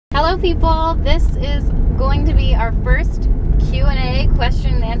Hello people, this is going to be our first Q&A,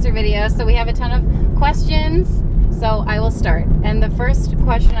 question and answer video. So we have a ton of questions, so I will start. And the first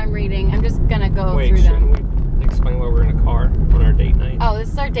question I'm reading, I'm just gonna go through them. Shouldn't we explain why we're in a car on our date night? Oh, this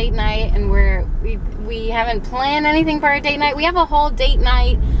is our date night, and we haven't planned anything for our date night. We have a whole date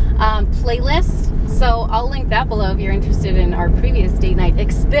night playlist, so I'll link that below if you're interested in our previous date night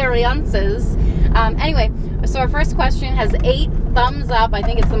experiences. Anyway, so our first question has 8 thumbs up. I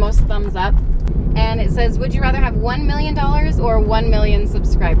think it's the most thumbs up. And it says, would you rather have $1 million or 1 million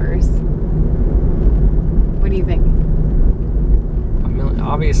subscribers? What do you think?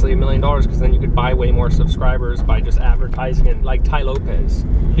 Obviously $1 million, because then you could buy way more subscribers by just advertising it, like Ty Lopez.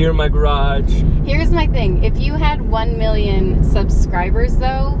 Here in my garage. Here's my thing. If you had 1 million subscribers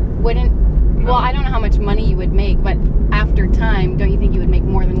though, wouldn't... No. Well, I don't know how much money you would make, but after time, don't you think you would make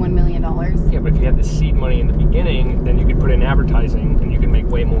more than $1 million? Yeah, but if you had the seed money in the beginning, then you could put in advertising and you could make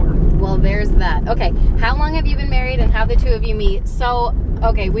way more. Well, there's that. Okay, how long have you been married and how the two of you meet? So,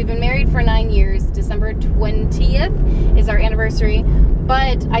 okay, we've been married for 9 years. December 20th is our anniversary.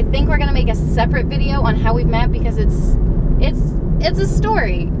 But I think we're gonna make a separate video on how we've met because it's a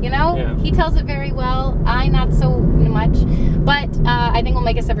story, you know? Yeah. He tells it very well, I not so much. But I think we'll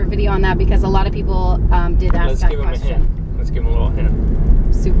make a separate video on that because a lot of people did ask that question. Let's give him a hint. Let's give him a little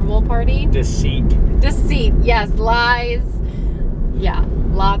hint. Super Bowl party? Deceit. Deceit, yes, lies. Yeah,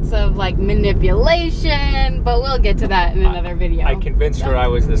 lots of like manipulation, but we'll get to that in another video. I convinced her I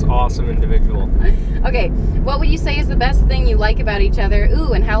was this awesome individual. Okay, what would you say is the best thing you like about each other?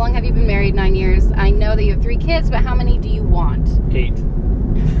 Ooh, and how long have you been married? 9 years. I know that you have 3 kids, but how many do you want? 8.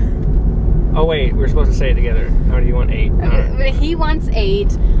 Oh wait, we're supposed to say it together. How many do you want? 8. Okay, but he wants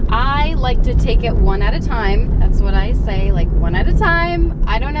 8. I like to take it 1 at a time. That's what I say, like 1 at a time.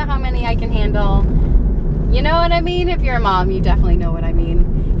 I don't know how many I can handle. You know what I mean? If you're a mom, you definitely know what I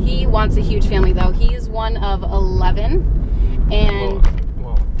mean. He wants a huge family though. He's one of 11. And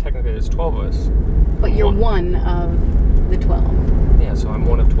well, technically there's 12 of us. But you're one of the 12. Yeah, so I'm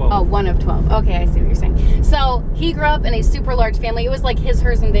one of 12. Oh, one of 12. Okay, I see what you're saying. So he grew up in a super large family. It was like his,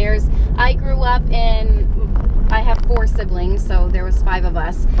 hers, and theirs. I grew up I have 4 siblings, so there was 5 of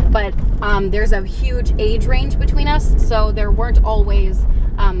us. But there's a huge age range between us, so there weren't always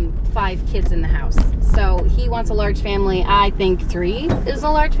 5 kids in the house. So he wants a large family. I think 3 is a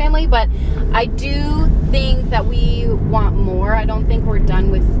large family, but I do think that we want more. I don't think we're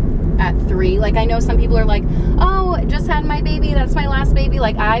done with at 3. Like, I know some people are like, oh, just had my baby, that's my last baby.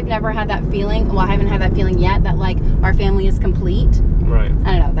 Like, I've never had that feeling. Well, I haven't had that feeling yet that like our family is complete. Right.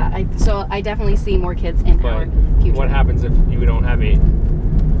 I don't know that. So I definitely see more kids in our future. What happens if you don't have 8?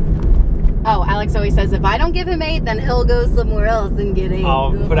 Oh, Alex always says, if I don't give him 8, then he'll go somewhere else and get 8.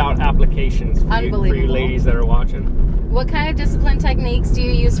 I'll put out applications for you ladies that are watching. What kind of discipline techniques do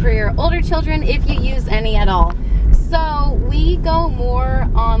you use for your older children, if you use any at all? So we go more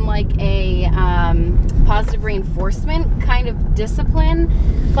on like a positive reinforcement kind of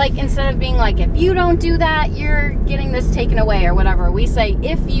discipline. Like, instead of being like, if you don't do that, you're getting this taken away or whatever, we say,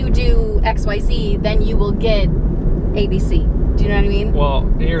 if you do XYZ, then you will get ABC. Do you know what I mean? Well,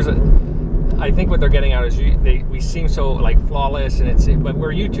 I think what they're getting at is we seem so like flawless, but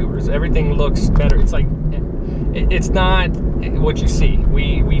we're YouTubers. Everything looks better. It's like it's not what you see.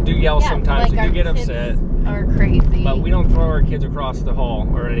 We do yell sometimes. Like, we do get upset. Are crazy. But we don't throw our kids across the hall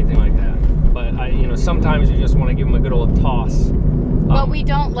or anything like that. But sometimes you just want to give them a good old toss. But we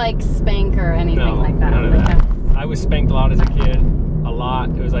don't like spank or anything like that. None of that. I was spanked a lot as a kid. A lot.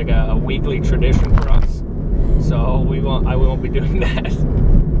 It was like a weekly tradition for us. So I won't be doing that.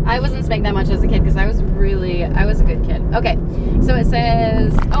 I wasn't spanked that much as a kid because I was a good kid. Okay, so it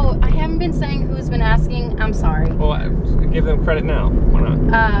says, oh, I haven't been saying who's been asking. I'm sorry. Well, give them credit now. Why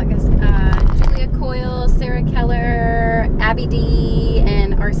not? I guess Julia Coyle, Sarah Keller, Abby D,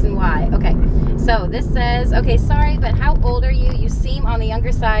 and Arson Y. Okay, so this says, okay, sorry, but how old are you? You seem on the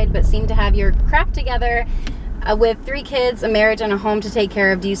younger side, but seem to have your crap together. With 3 kids, a marriage, and a home to take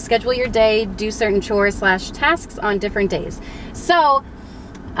care of, do you schedule your day, do certain chores / tasks on different days? So,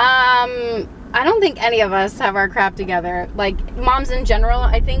 I don't think any of us have our crap together. Like, moms in general,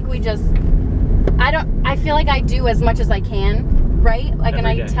 I think we just, I feel like I do as much as I can, right? Like, and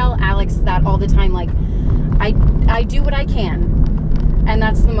I tell Alex that all the time, like, I do what I can. And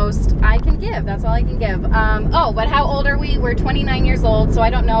that's the most I can give. That's all I can give. Oh, but how old are we? We're 29 years old, so I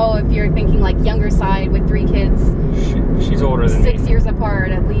don't know if you're thinking like younger side with 3 kids. She's older than 6 years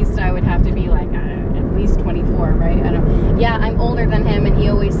apart. At least I would have to be like at least 24, right? I don't. Yeah, I'm older than him, and he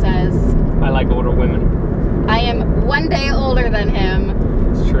always says I like older women. I am 1 day older than him.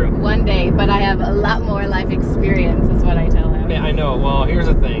 It's true. 1 day, but I have a lot more life experience, is what I tell him. Yeah, I know. Well, here's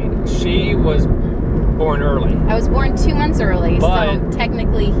the thing. was born early. I was born 2 months early, But so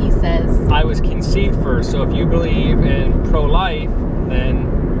technically he says... I was conceived first, so if you believe in pro-life,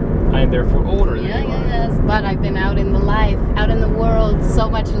 then I am therefore older than you are. Yes, but I've been out in the life, out in the world so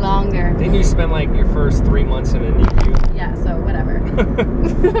much longer. Didn't you spend like your first 3 months in a NICU? Yeah, so whatever.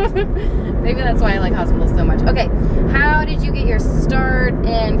 Maybe that's why I like hospitals so much. Okay, how did you get your start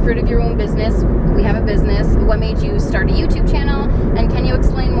in Fruit of Your Womb business? We have a business. What made you start a YouTube channel? And can you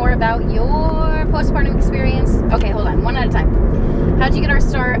explain more about your postpartum experience? Okay, hold on, one at a time. How did you get our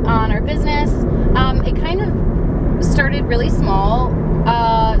start on our business? It kind of started really small.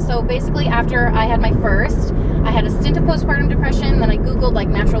 So basically after I had my first, I had a stint of postpartum depression, then I Googled like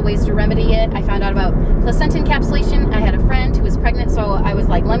natural ways to remedy it. I found out about placenta encapsulation. I had a friend who was pregnant, so I was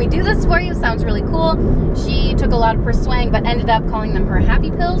like, let me do this for you, sounds really cool. She took a lot of persuading, but ended up calling them her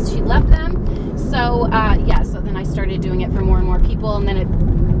happy pills. She loved them. So yeah, so then I started doing it for more and more people, and then it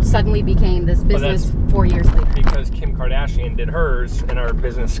suddenly became this business 4 years later. Because Kim Kardashian did hers, and our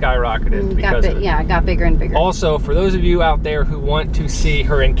business skyrocketed because of it. Yeah, it got bigger and bigger. Also, for those of you out there who want to see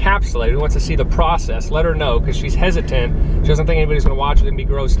her encapsulated, who wants to see the process, let her know, because she's hesitant. She doesn't think anybody's going to watch it and be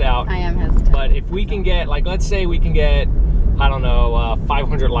grossed out. I am hesitant. But if we can get, like, let's say we can get, I don't know,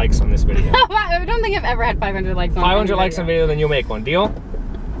 500 likes on this video. I don't think I've ever had 500 likes on 500 likes on video, then you'll make one. Deal?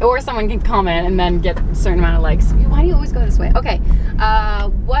 Or someone can comment and then get a certain amount of likes. Why do you always go this way? Okay,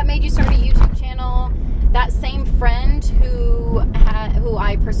 what made you start a YouTube channel? That same friend who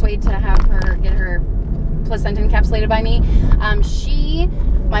I persuaded to have her get her placenta encapsulated by me,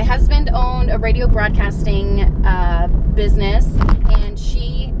 my husband owned a radio broadcasting business, and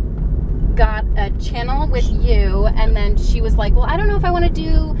she got a channel with you, and then she was like, well, I don't know if I want to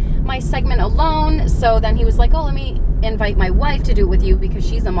do my segment alone. So then he was like, oh, let me invite my wife to do it with you because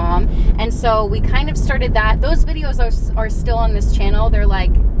she's a mom. And so we kind of started that. Those videos are still on this channel. They're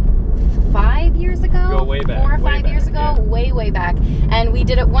like 5 years ago, go way back, 4 or 5 years ago, yeah. way back. And we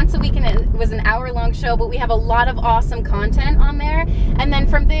did it once a week, and it was an hour-long show, but we have a lot of awesome content on there. And then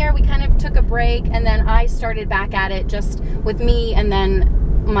from there we kind of took a break, and then I started back at it just with me and then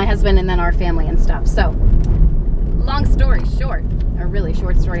my husband and then our family and stuff. So long story short, or really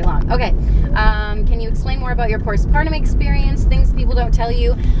short story long. Okay, can you explain more about your postpartum experience, things people don't tell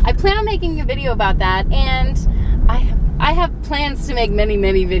you? I plan on making a video about that, and I have plans to make many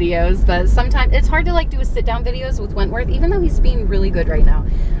videos, but sometimes it's hard to like do a sit-down videos with Wentworth, even though he's being really good right now.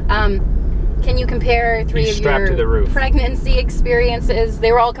 Can you compare three of your pregnancy experiences?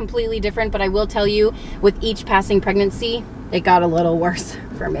 They were all completely different, but I will tell you, with each passing pregnancy, it got a little worse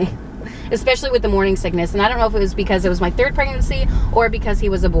for me, especially with the morning sickness. And I don't know if it was because it was my third pregnancy or because he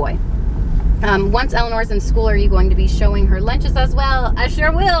was a boy. Once Eleanor's in school, are you going to be showing her lunches as well? I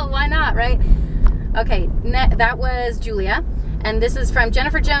sure will. Why not, right? Okay, that was Julia. And this is from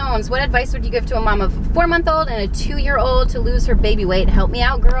Jennifer Jones. What advice would you give to a mom of a 4-month-old and a 2-year-old to lose her baby weight? Help me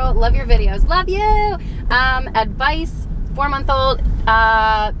out, girl. Love your videos. Love you. Advice, 4-month-old,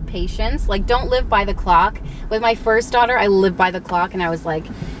 patience. Like, don't live by the clock. With my first daughter, I lived by the clock, and I was like,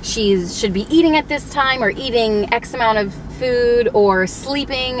 she should be eating at this time, or eating X amount of food, or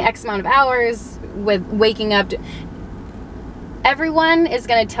sleeping X amount of hours, with waking up. Everyone is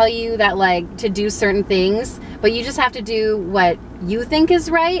going to tell you that, like, to do certain things, but you just have to do what you think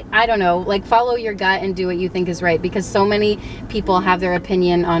is right. I don't know, like, follow your gut and do what you think is right, because so many people have their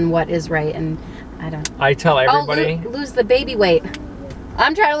opinion on what is right, and I tell everybody, lose the baby weight.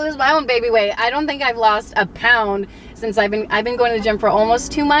 I'm trying to lose my own baby weight. I don't think I've lost a pound since I've been going to the gym for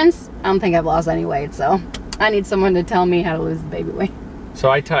almost 2 months. I don't think I've lost any weight, so I need someone to tell me how to lose the baby weight.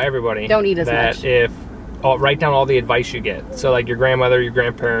 So I tell everybody, don't eat as much. Write down all the advice you get. So like your grandmother, your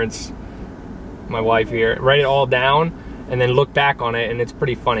grandparents, my wife here, write it all down and then look back on it, and it's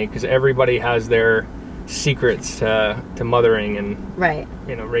pretty funny because everybody has their secrets to mothering and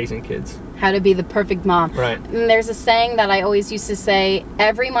raising kids. How to be the perfect mom. Right. And there's a saying that I always used to say,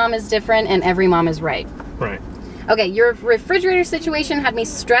 every mom is different and every mom is right. Right. Okay, your refrigerator situation had me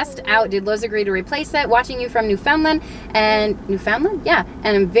stressed out. Did Lowe's agree to replace it? Watching you from Newfoundland? Yeah.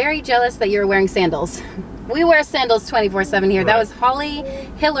 And I'm very jealous that you're wearing sandals. We wear sandals 24/7 here. Right. That was Holly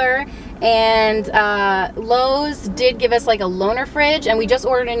Hiller, and Lowe's did give us like a loaner fridge, and we just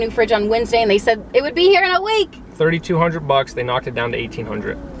ordered a new fridge on Wednesday, and they said it would be here in a week. $3,200. They knocked it down to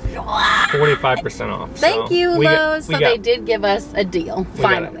 $1,800. 45% off. Thank you, Lowe's. So they did give us a deal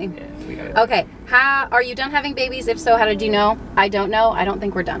finally. We got it. Okay, are you done having babies? If so, how did you know? I don't know. I don't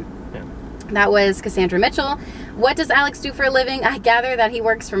think we're done. Yeah. That was Cassandra Mitchell. What does Alex do for a living? I gather that he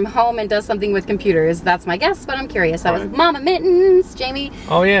works from home and does something with computers. That's my guess, but I'm curious. That was Mama Mittens, Jamie.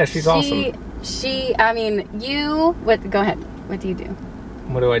 Oh yeah, she's awesome. I mean, go ahead. What do you do?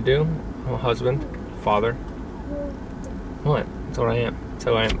 What do I do? I'm a husband, father. What? That's what I am. That's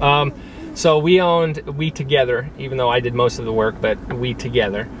who I am. So we together, even though I did most of the work, but we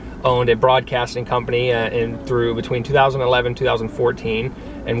together owned a broadcasting company through between 2011 2014,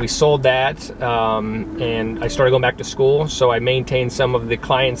 and we sold that, and I started going back to school, so I maintained some of the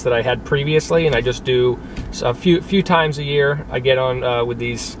clients that I had previously, and I just do a few times a year I get on with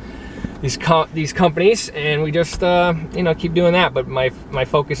these companies, and we just you know, keep doing that. But my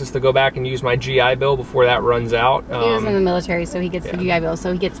focus is to go back and use my GI Bill before that runs out. He was in the military, so he gets the GI Bill,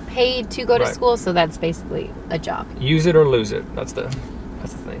 so he gets paid to go to Right. school, so that's basically a job. Use it or lose it. That's the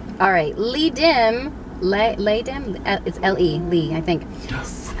thing. All right, Lee Dim, it's L-E, Lee, I think.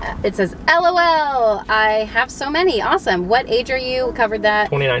 It says, LOL, I have so many. Awesome. What age are you? Covered that.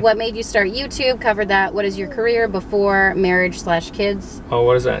 29. What made you start YouTube? Covered that. What is your career before marriage/kids? Oh,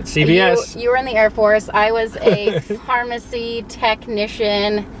 what is that? CBS. You were in the Air Force. I was a pharmacy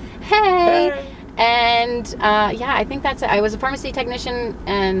technician. Hey. And yeah, I think that's it. I was a pharmacy technician,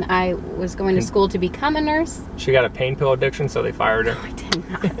 and I was going to school to become a nurse. She got a pain pill addiction, so they fired her. I did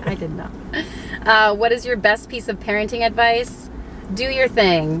not. I did not. What is your best piece of parenting advice? Do your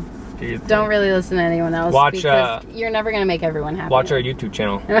thing. Don't really listen to anyone else. Watch, because you're never going to make everyone happy. Watch our YouTube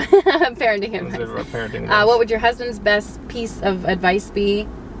channel. Parenting advice. Parenting advice. What would your husband's best piece of advice be?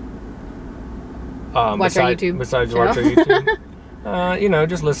 Watch our YouTube Besides channel. watch our YouTube. You know,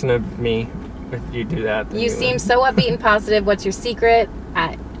 just listen to me. If you do that. You seem so upbeat and positive. What's your secret?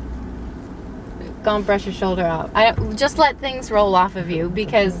 Go and brush your shoulder off. Just let things roll off of you,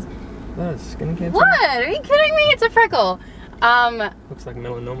 because... That's skin cancer. What? Are you kidding me? It's a freckle. Looks like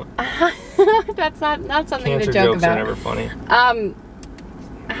melanoma. That's not something Cancer to joke jokes about. are never funny. How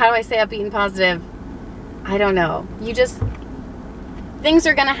do I say upbeat and positive? I don't know. Things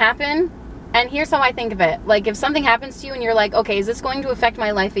are gonna happen, and here's how I think of it. Like, if something happens to you and you're like, okay, is this going to affect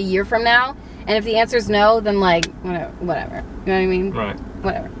my life a year from now? And if the answer is no, then like, whatever. You know what I mean? Right.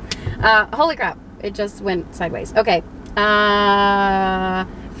 Whatever. Holy crap. It just went sideways. Okay.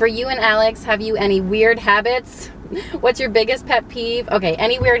 For you and Alex, have you any weird habits? What's your biggest pet peeve? Okay,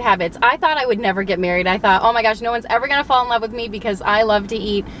 any weird habits? I thought I would never get married. I thought, oh my gosh, no one's ever gonna fall in love with me because I love to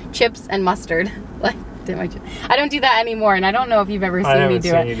eat chips and mustard. Like, I don't do that anymore, and I don't know if you've ever seen me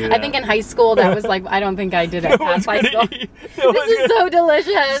do it. I think in high school that was like, I don't think I did it past high school. This is so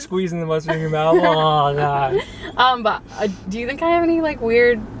delicious. Squeezing the mustard in your mouth. Oh god. But do you think I have any like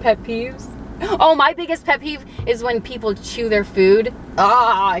weird pet peeves? Oh, my biggest pet peeve is when people chew their food.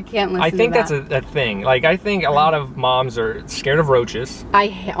 I can't listen to that. I think that's a thing. Like, I think a lot of moms are scared of roaches.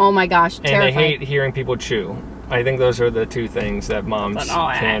 Oh my gosh, terrifying. And they hate hearing people chew. I think those are the two things that moms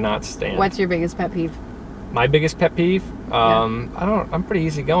cannot stand. What's your biggest pet peeve? My biggest pet peeve? I'm pretty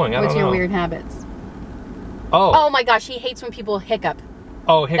easygoing. What's your weird habits? Oh my gosh, he hates when people hiccup.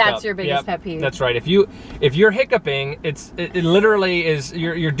 Oh, hiccup. That's your biggest pet peeve. That's right. If you're hiccuping, it literally is,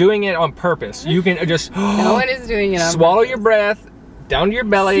 you're doing it on purpose. You can just no one is doing it on swallow purpose. your breath down to your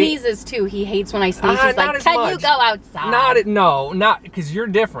belly. Sneezes too. He hates when I sneeze. He's like, can you go outside? Not because you're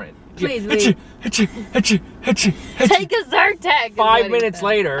different. Please leave. Take a Zyrtec. 5 minutes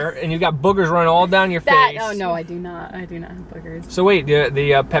later, and you got boogers running all down your face. Oh no, I do not. I do not have boogers. So wait,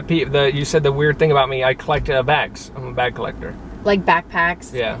 the pet peeve. You said the weird thing about me. I collect bags. I'm a bag collector. Like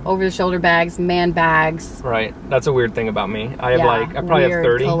backpacks. Yeah. Over the shoulder bags, man bags. Right. That's a weird thing about me. I have I probably have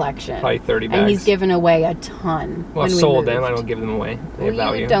 30. Collection. Probably 30 bags. And he's given away a ton. Well, I've sold them. I don't give them away. They have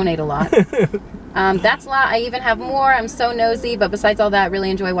value. You donate a lot. That's a lot. I even have more. I'm so nosy, but besides all that,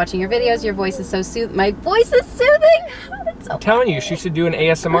 really enjoy watching your videos. Your voice is so soothing. My voice is soothing. That's so I'm telling you, she should do an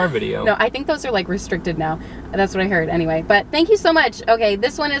ASMR video. No, I think those are like restricted now. That's what I heard anyway. But thank you so much. Okay,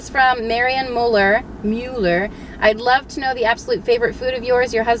 this one is from Marion Mueller. I'd love to know the absolute favorite food of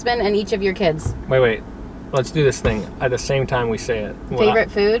yours, your husband, and each of your kids. Wait. Let's do this thing at the same time we say it.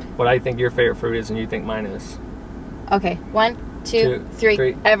 Favorite food? What I think your favorite food is and you think mine is. Okay, 1, 2,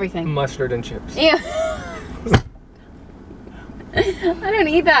 3. Everything. Mustard and chips. Yeah. I don't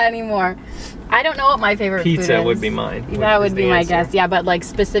eat that anymore. I don't know what my favorite food is. Pizza would be mine. That would be my guess. Yeah, but like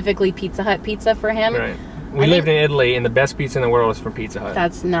specifically Pizza Hut pizza for him. Right. We lived in Italy, and the best pizza in the world is from Pizza Hut.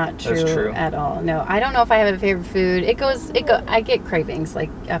 That's not true, at all. No, I don't know if I have a favorite food. I get cravings like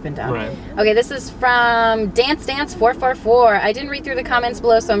up and down. Right. Okay, this is from Dance Dance 444. I didn't read through the comments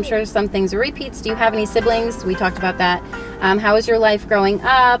below, so I'm sure some things are repeats. Do you have any siblings? We talked about that. How was your life growing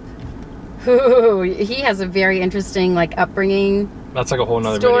up? Ooh, he has a very interesting like upbringing. That's like a whole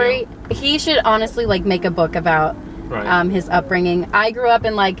nother story. video. He should honestly like make a book about his upbringing. I grew up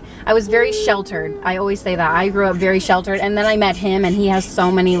in I was very sheltered. I always say that. I grew up very sheltered, and then I met him, and he has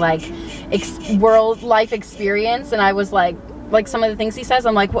so many like world life experience, and I was like, like some of the things he says,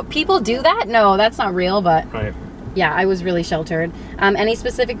 I'm like, what, people do that? No, that's not real, but Right. yeah, I was really sheltered. Any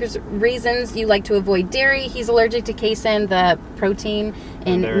specific reasons you like to avoid dairy? He's allergic to casein, the protein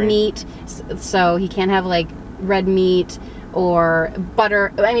in meat, so he can't have like red meat or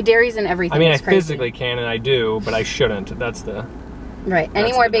butter. I mean, dairy's in everything. I mean, I it's crazy. physically can and I do, but I shouldn't. That's the... Right.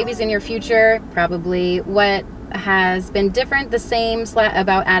 Any more babies in your future? Probably. What has been different, the same,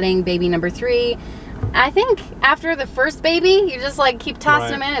 about adding baby number 3? I think after the first baby, you just like keep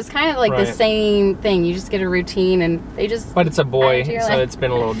tossing them in. It's kind of like the same thing. You just get a routine and they just... But it's a boy, so it's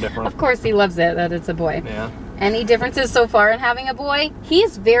been a little different. Of course he loves it that it's a boy. Yeah. Any differences so far in having a boy?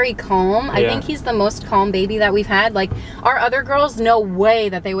 He's very calm. I think he's the most calm baby that we've had. Like, our other girls, no way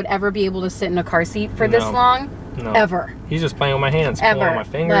that they would ever be able to sit in a car seat for this long. No. Ever. He's just playing with my hands, pulling on my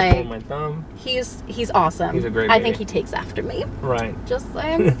fingers, like, pulling my thumb. He's awesome. He's a great baby. I think he takes after me. Right. Just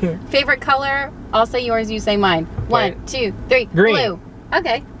saying. Favorite color? I'll say yours, you say mine. 1, 2, 3. Green. Blue.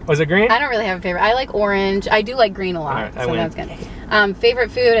 Okay. Was it green? I don't really have a favorite. I like orange. I do like green a lot. All right, so that's good.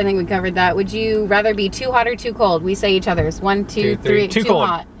 Favorite food? I think we covered that. Would you rather be too hot or too cold? We say each other's. 1, 2, 3. Too cold.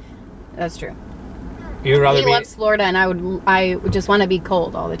 Hot. That's true. You'd rather he loves Florida, and I would just want to be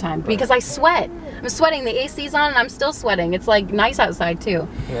cold all the time because I sweat. I'm sweating. The AC's on, and I'm still sweating. It's like nice outside too.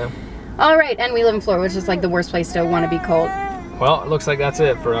 Yeah. All right, and we live in Florida, which is like the worst place to want to be cold. Well, it looks like that's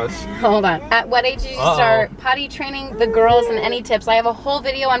it for us. Hold on. At what age did you start potty training the girls, and any tips? I have a whole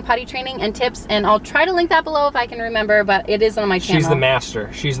video on potty training and tips, and I'll try to link that below if I can remember, but it is on my channel. She's the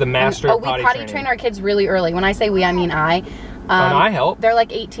master. She's the master of potty training. We potty train our kids really early. When I say we, I mean I. And I help. They're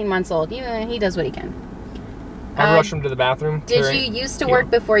like 18 months old. He does what he can. I rush them to the bathroom. Did you used to work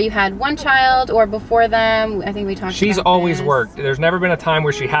before you had one child or before them? I think we talked about She's always worked. There's never been a time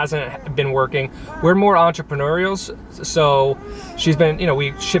where she hasn't been working. We're more entrepreneurials, so she's been, you know,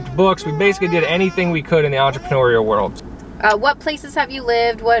 we shipped books. We basically did anything we could in the entrepreneurial world. What places have you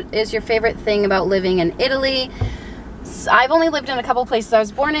lived? What is your favorite thing about living in Italy? I've only lived in a couple places. I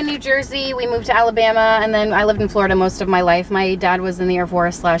was born in New Jersey, we moved to Alabama, and then I lived in Florida most of my life. My dad was in the Air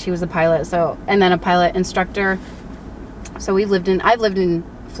Force / he was a pilot, and then a pilot instructor. So I've lived in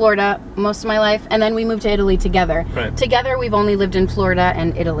Florida most of my life, and then we moved to Italy together. Right. Together we've only lived in Florida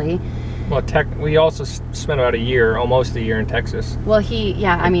and Italy. Well, we also spent about almost a year in Texas. Well, he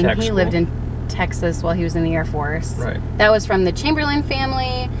lived in Texas while he was in the Air Force. Right. That was from the Chamberlain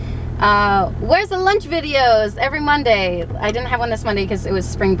family. Where's the lunch videos? Every Monday. I didn't have one this Monday because it was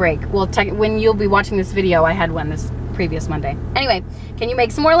spring break. Well, when you'll be watching this video, I had one this previous Monday. Anyway, can you make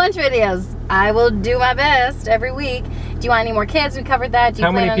some more lunch videos? I will do my best every week. Do you want any more kids? We covered that.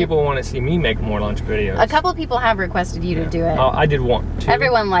 How many people want to see me make more lunch videos? A couple people have requested you to do it. I did 1, 2.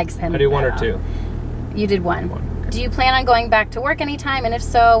 Everyone likes him. I did 1 or 2. You did 1. Do you plan on going back to work anytime? And if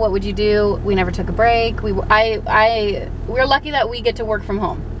so, what would you do? We never took a break. We're lucky that we get to work from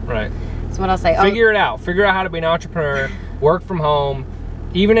home. Right. That's what I'll say. Figure it out. Figure out how to be an entrepreneur. Work from home.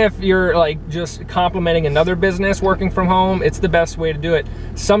 Even if you're like just complimenting another business working from home, it's the best way to do it.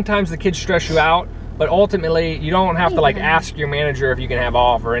 Sometimes the kids stress you out, but ultimately you don't have to like ask your manager if you can have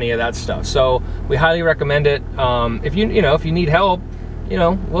off or any of that stuff. So we highly recommend it. If you need help,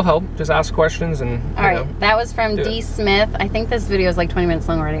 we'll help. Just ask questions and. All right, that was from D. Smith. I think this video is like 20 minutes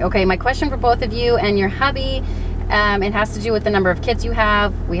long already. Okay, my question for both of you and your hubby. It has to do with the number of kids you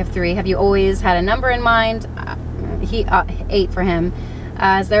have. We have 3. Have you always had a number in mind? 8 for him.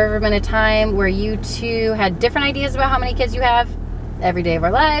 Has there ever been a time where you two had different ideas about how many kids you have? Every day of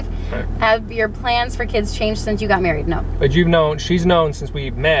our life. Right. Have your plans for kids changed since you got married? No. But she's known since we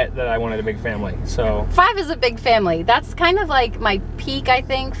met that I wanted a big family, so. 5 is a big family. That's kind of like my peak, I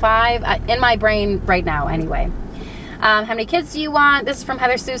think, 5, in my brain right now anyway. How many kids do you want? This is from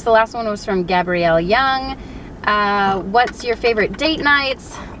Heather Seuss. The last one was from Gabrielle Young. What's your favorite date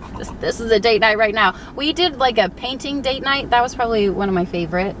nights? This is a date night right now. We did like a painting date night. That was probably one of my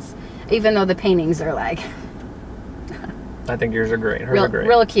favorites, even though the paintings are like I think yours are great. Hers are great.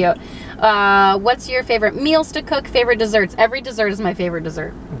 Real cute. What's your favorite meals to cook? Favorite desserts? Every dessert is my favorite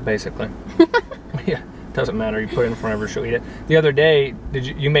dessert. Basically. Yeah, doesn't matter. You put it in front of her, she'll eat it. The other day,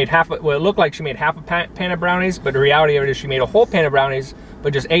 you made well, it looked like she made half a pan of brownies, but the reality of it is she made a whole pan of brownies,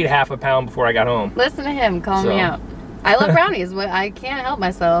 but just ate half a pound before I got home. Listen to him calling me out. I love brownies, but I can't help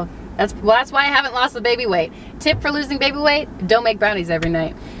myself. That's why I haven't lost the baby weight. Tip for losing baby weight: don't make brownies every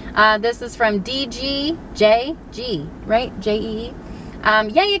night. This is from DGJG, right? JEE.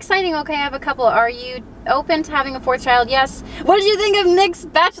 Yay, exciting. Okay, I have a couple. Are you open to having a 4th child? Yes. What did you think of Nick's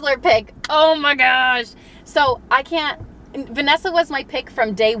bachelor pick? Oh my gosh. So I can't Vanessa was my pick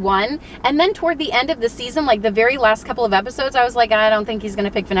from day one, and then toward the end of the season, like the very last couple of episodes, I was like, I don't think he's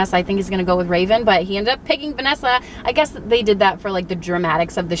gonna pick Vanessa. I think he's gonna go with Raven, but he ended up picking Vanessa. I guess they did that for like the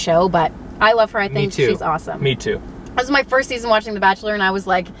dramatics of the show, but I love her. I think she's awesome. Me too. This was my first season watching The Bachelor, and I was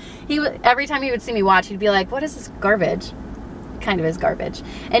like, every time he would see me watch, he'd be like, what is this garbage? Kind of is garbage.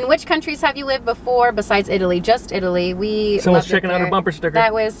 In which countries have you lived before besides Italy? Just Italy. Someone's checking out her bumper sticker.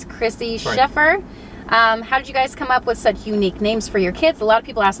 That was Chrissy Sheffer. How did you guys come up with such unique names for your kids? A lot of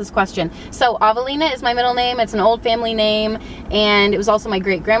people ask this question. So Avelina is my middle name. It's an old family name, and it was also my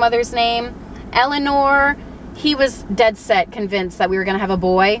great-grandmother's name. Eleanor, he was dead set convinced that we were going to have a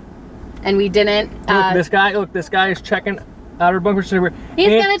boy, and we didn't. Look, this guy is checking out her bumper sticker. He's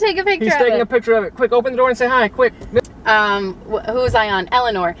going to take a picture of it. He's taking a picture of it. Quick, open the door and say hi, quick. Who was I on?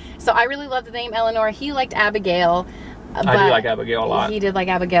 Eleanor. So I really loved the name Eleanor. He liked Abigail. I do like Abigail a lot. He did like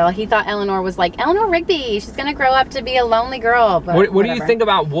Abigail. He thought Eleanor was like Eleanor Rigby. She's gonna grow up to be a lonely girl. But what do you think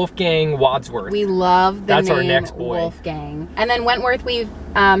about Wolfgang Wadsworth? We love the name our next boy. Wolfgang. And then Wentworth we've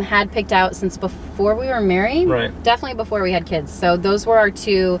had picked out since before we were married. Right. Definitely before we had kids. So those were our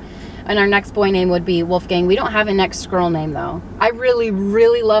two. And our next boy name would be Wolfgang. We don't have a next girl name though. I really,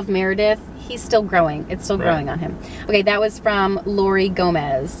 really love Meredith. He's still growing. It's still growing on him. Okay, that was from Lori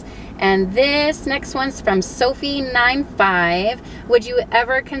Gomez. And this next one's from Sophie95. Would you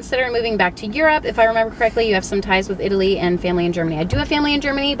ever consider moving back to Europe? If I remember correctly, you have some ties with Italy and family in Germany. I do have family in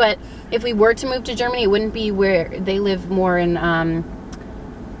Germany, but if we were to move to Germany, it wouldn't be where they live, more in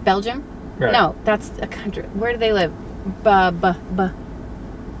Belgium. Right. No, that's a country. Where do they live?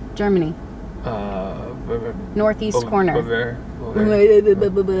 Germany. Northeast corner. Bavaria.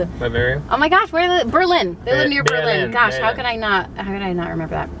 Oh my gosh, where do they live? Berlin. They live near Berlin. Gosh, Berlin. how could I not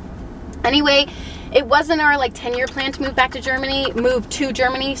remember that? Anyway, it wasn't our like 10-year plan to move back to Germany, move to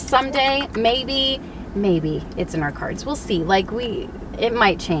Germany someday. Maybe it's in our cards. We'll see. Like it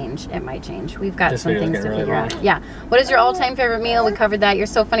might change. It might change. We've got some things to figure out. Yeah. What is your all-time favorite meal? We covered that. You're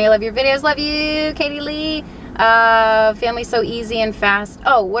so funny. I love your videos. Love you, Katie Lee. Family so easy and fast.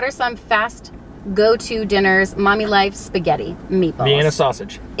 Oh, what are some fast go-to dinners? Mommy life spaghetti, meatballs. Vienna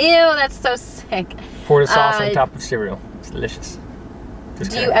sausage. Ew, that's so sick. Pour the sauce on top of cereal. It's delicious.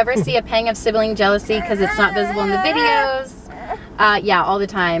 Do you ever see a pang of sibling jealousy because it's not visible in the videos? Yeah, all the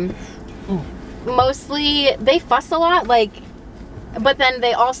time. Mostly, they fuss a lot, like, but then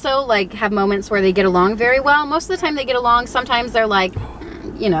they also like have moments where they get along very well. Most of the time they get along. Sometimes they're like,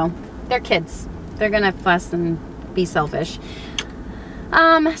 you know, they're kids. They're gonna fuss and be selfish.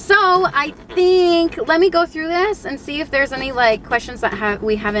 So I think, let me go through this and see if there's any like questions that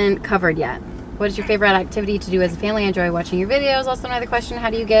we haven't covered yet. What is your favorite activity to do as a family? I enjoy watching your videos. Also another question,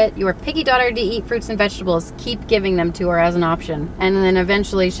 how do you get your picky daughter to eat fruits and vegetables? Keep giving them to her as an option. And then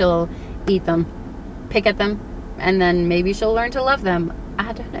eventually she'll eat them, pick at them, and then maybe she'll learn to love them.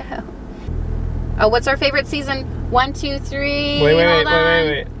 I don't know. Oh, what's our favorite season? 1, 2, 3.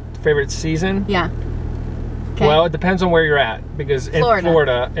 Wait. Favorite season? Yeah. Okay. Well, it depends on where you're at, because in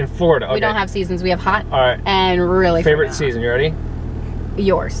Florida, okay. We don't have seasons. We have hot. All right. And really favorite season. You ready?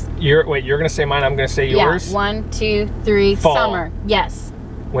 Yours. You're gonna say mine. I'm gonna say yours. Yeah. 1, 2, 3. Fall. Summer. Yes.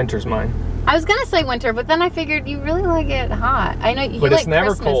 Winter's mine. I was gonna say winter, but then I figured you really like it hot. I know you but like it's never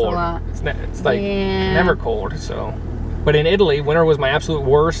Christmas cold. a lot. It's like never cold. So, but in Italy, winter was my absolute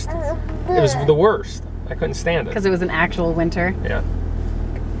worst. It was the worst. I couldn't stand it because it was an actual winter. Yeah.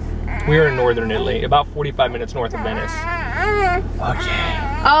 We were in northern Italy, about 45 minutes north of Venice. Okay.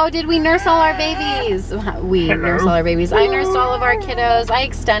 Oh, did we nurse all our babies? We nurse all our babies. I nursed all of our kiddos. I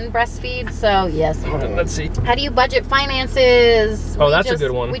extend breastfeed, so yes. Let's see. How do you budget finances? Oh, that's a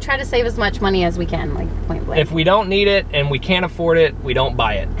good one. We try to save as much money as we can, like point blank. If we don't need it and we can't afford it, we don't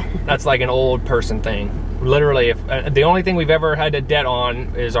buy it. That's like an old person thing. Literally, if the only thing we've ever had a debt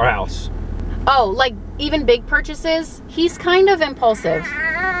on is our house. Oh, like even big purchases? He's kind of impulsive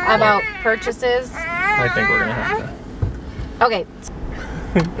about purchases. I think we're gonna have to. Okay.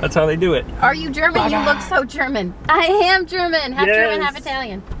 That's how they do it. Are you German? You look so German. I am German. Half German, half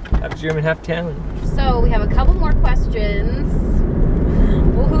Italian. Half German, half Italian. So we have a couple more questions.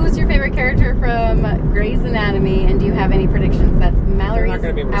 Well, who's your favorite character from Grey's Anatomy? And do you have any predictions? That's Mallory's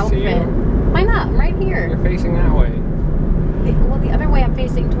outfit. Why not? I'm right here. You're facing that way. Well, the other way I'm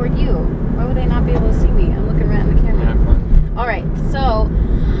facing toward you. Why would they not be able to see me? I'm looking right in the camera. Yeah, all right, so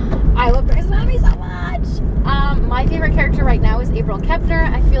I love Grey's Anatomy so much. My favorite character right now is April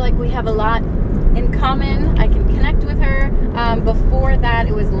Kepner. I feel like we have a lot in common. I can connect with her. Before that,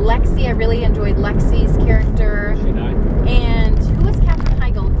 it was Lexi. I really enjoyed Lexi's character. She died. And who was Katherine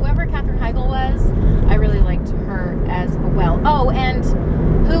Heigl? Whoever Katherine Heigl was, I really liked her as well. Oh, and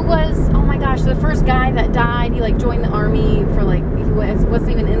who was, oh my gosh, gosh, the first guy that died, he like joined the army for like, he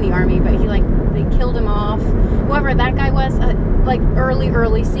wasn't even in the army, but he like, they killed him off. Whoever that guy was, like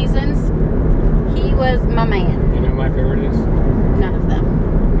early seasons, he was my man. You know who my favorite is? None of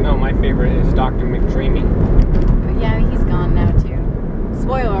them. No, my favorite is Dr. McDreamy. Yeah, he's gone now too.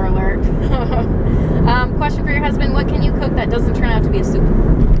 Spoiler alert. Question for your husband: what can you cook that doesn't turn out to be a soup?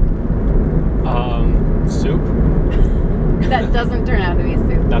 Soup. That doesn't turn out to be a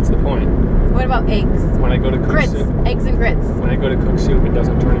soup. That's the point. What about eggs? When I go to cook Grits. soup, Eggs and grits. when I go to cook soup, it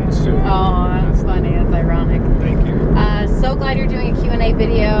doesn't turn into soup. Oh, that's funny. That's ironic. Thank you. So glad you're doing a Q&A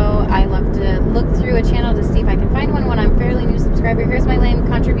video. I love to look through a channel to see if I can find one when I'm a fairly new subscriber. Here's my lame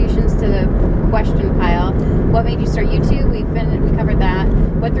contributions to the question pile. What made you start YouTube? We covered that.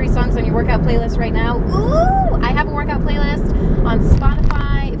 What 3 songs on your workout playlist right now? Ooh! I have a workout playlist on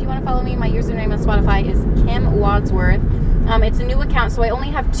Spotify. If you want to follow me, my username on Spotify is Kim Wadsworth. It's a new account, so I only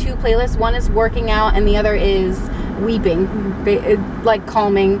have 2 playlists. One is working out, and the other is weeping, like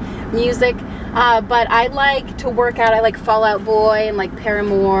calming music. But I like to work out. I like Fall Out Boy and like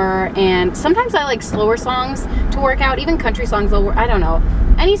Paramore, and sometimes I like slower songs to work out, even country songs. I don't know.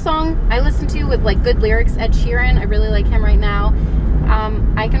 Any song I listen to with like good lyrics. Ed Sheeran, I really like him right now.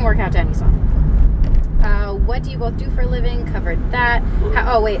 I can work out to any song. What do you both do for a living? Covered that.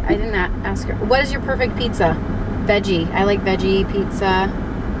 Oh wait, I didn't ask her. What is your perfect pizza? Veggie. I like veggie pizza.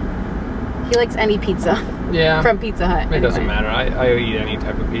 He likes any pizza. Yeah. From Pizza Hut. It anyway. doesn't matter. I eat any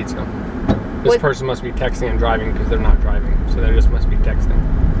type of pizza. This person must be texting and driving because they're not driving, so they just must be texting.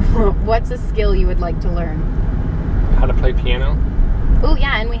 What's a skill you would like to learn? How to play piano. Oh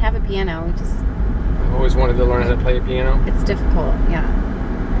yeah, and we have a piano. I've always wanted to learn how to play a piano. It's difficult, yeah.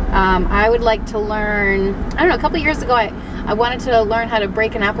 I would like to learn, I don't know, a couple years ago I wanted to learn how to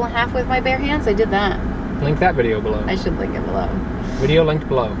break an apple in half with my bare hands. I did that. Link that video below. I should link it below. Video linked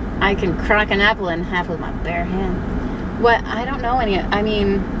below. I can crack an apple in half with my bare hands. What, I don't know any, I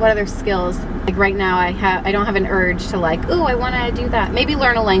mean, what other skills? Like right now I don't have an urge to like, ooh, I want to do that. Maybe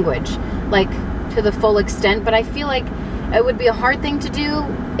learn a language, like to the full extent, but I feel like it would be a hard thing to do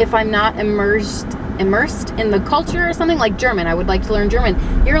if I'm not immersed in the culture or something. Like German, I would like to learn German.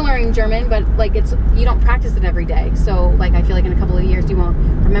 You're learning German, but like you don't practice it every day. So like I feel like in a couple of years you won't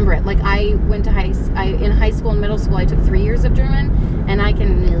remember it. Like I went to in high school and middle school I took 3 years of German, and I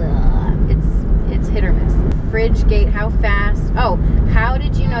can, it's hit or miss. Fridge gate, how fast? Oh, how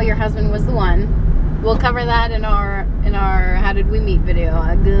did you know your husband was the one? We'll cover that in our how did we meet video,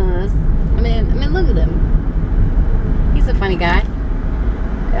 I guess. I mean look at him. He's a funny guy.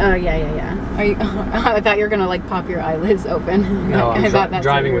 Oh yeah. Are you? I thought you were gonna like pop your eyelids open. No, I'm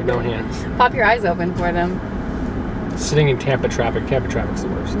driving with no hands. Pop your eyes open for them. Sitting in Tampa traffic. Tampa traffic's the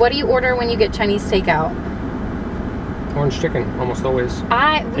worst. What do you order when you get Chinese takeout? Orange chicken, almost always.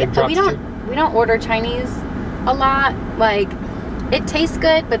 We don't order Chinese a lot. Like it tastes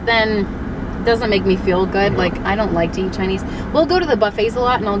good, but then it doesn't make me feel good. Like I don't like to eat Chinese. We'll go to the buffets a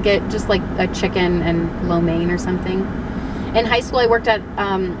lot, and I'll get just like a chicken and lo mein or something. In high school, I worked at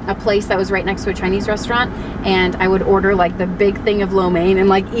a place that was right next to a Chinese restaurant, and I would order like the big thing of lo mein and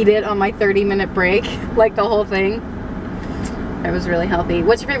like eat it on my 30-minute break, like the whole thing. It was really healthy.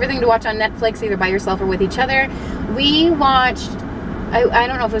 What's your favorite thing to watch on Netflix, either by yourself or with each other? We watched, I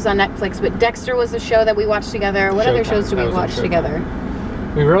don't know if it was on Netflix, but Dexter was the show that we watched together. What other shows do we watch together?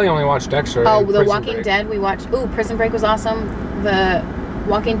 We really only watched Dexter. Oh, The Walking Dead we watched. Ooh, Prison Break was awesome. The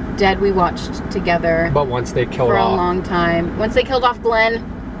Walking Dead we watched together. But once they killed for off. a long time. Once they killed off Glenn,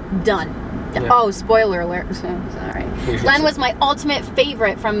 done. Yeah. Oh, spoiler alert. Sorry. Glenn was my ultimate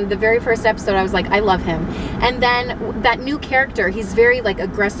favorite from the very first episode. I was like, I love him. And then that new character, he's very like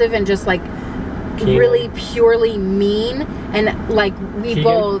aggressive and just like really purely mean. And like we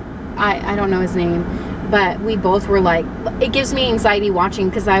both, I don't know his name, but we both were like, it gives me anxiety watching,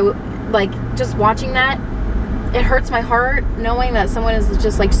 because I like just watching that. It hurts my heart knowing that someone is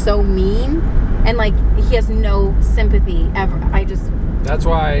just like so mean, and like he has no sympathy ever. That's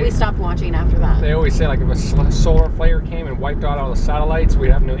why we stopped watching after that. They always say like if a solar flare came and wiped out all the satellites, we'd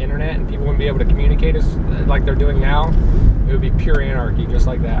have no internet and people wouldn't be able to communicate us like they're doing now. It would be pure anarchy, just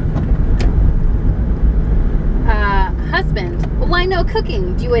like that. Husband, why no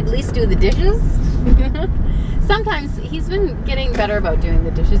cooking? Do you at least do the dishes? Sometimes. He's been getting better about doing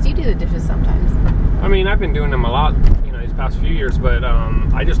the dishes. You do the dishes sometimes. I mean, I've been doing them a lot, you know, these past few years, but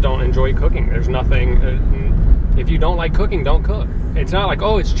I just don't enjoy cooking. There's nothing, if you don't like cooking, don't cook. It's not like,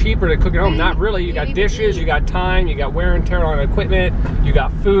 oh, it's cheaper to cook at home. Not really. You got dishes, you got time, you got wear and tear on equipment, you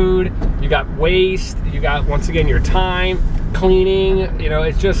got food, you got waste, you got, once again, your time, cleaning, you know,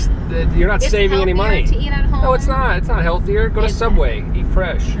 it's just, you're not saving any money. To eat at home? No, it's not. It's not healthier. Go to Subway. Eat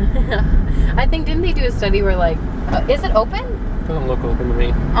fresh. I think, didn't they do a study where like, is it open? Doesn't look open to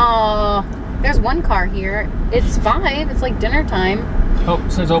me. Oh, there's one car here. It's 5. It's like dinner time. Oh,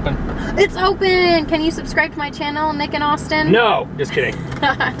 it says open. It's open! Can you subscribe to my channel, Nick and Austin? No, just kidding.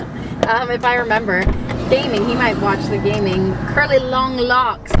 If I remember. Gaming, he might watch the gaming. Curly Long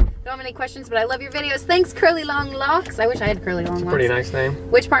Locks. Don't have any questions, but I love your videos. Thanks, Curly Long Locks. I wish I had Curly Long Locks. Pretty nice name.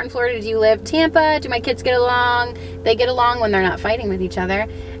 Which part in Florida do you live? Tampa. Do my kids get along? They get along when they're not fighting with each other.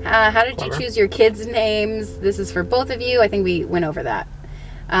 How did you choose your kids' names? This is for both of you. I think we went over that.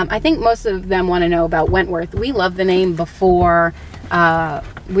 I think most of them want to know about Wentworth. We loved the name before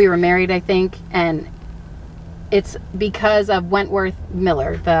we were married, I think, and it's because of Wentworth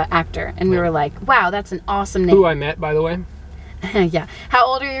Miller, the actor, and we were like, wow, that's an awesome name. Who I met, by the way. Yeah. How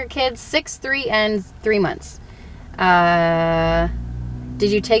old are your kids? 6, 3, and 3 months.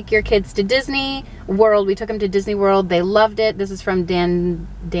 Did you take your kids to Disney World? We took them to Disney World. They loved it. This is from Danny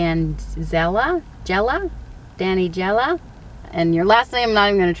Jella? And your last name, I'm not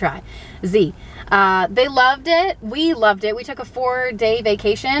even going to try. Z. They loved it. We loved it. We took a 4-day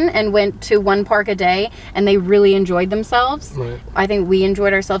vacation and went to one park a day, and they really enjoyed themselves. Right. I think we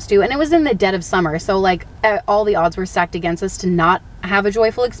enjoyed ourselves too. And it was in the dead of summer, so like all the odds were stacked against us to not have a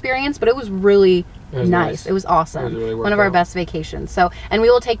joyful experience, but it was really nice. It was awesome. It was really one of our best vacations. So, and we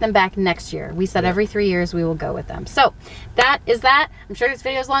will take them back next year. We said every 3 years we will go with them. So that is that. I'm sure this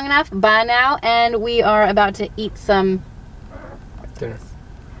video is long enough. Bye now. And we are about to eat some dinner.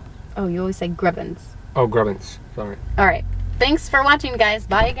 Oh, you always say grubbins. Oh, grubbins. Sorry. All right. Thanks for watching, guys.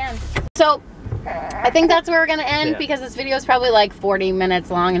 Bye again. So, I think that's where we're going to end because this video is probably like 40 minutes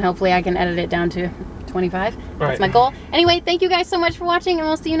long, and hopefully I can edit it down to 25. That's my goal. Anyway, thank you guys so much for watching, and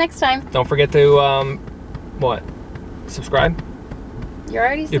we'll see you next time. Don't forget to, what? Subscribe? You're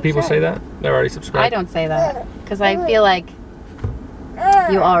already subscribed. Do people say that? They're already subscribed? I don't say that, because I feel like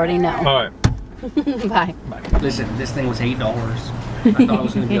you already know. All right. Bye. Listen, this thing was $8. I thought it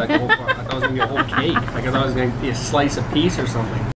was going to be like a whole, I thought it was going to be a whole cake. Like I thought it was going to be a slice of piece or something.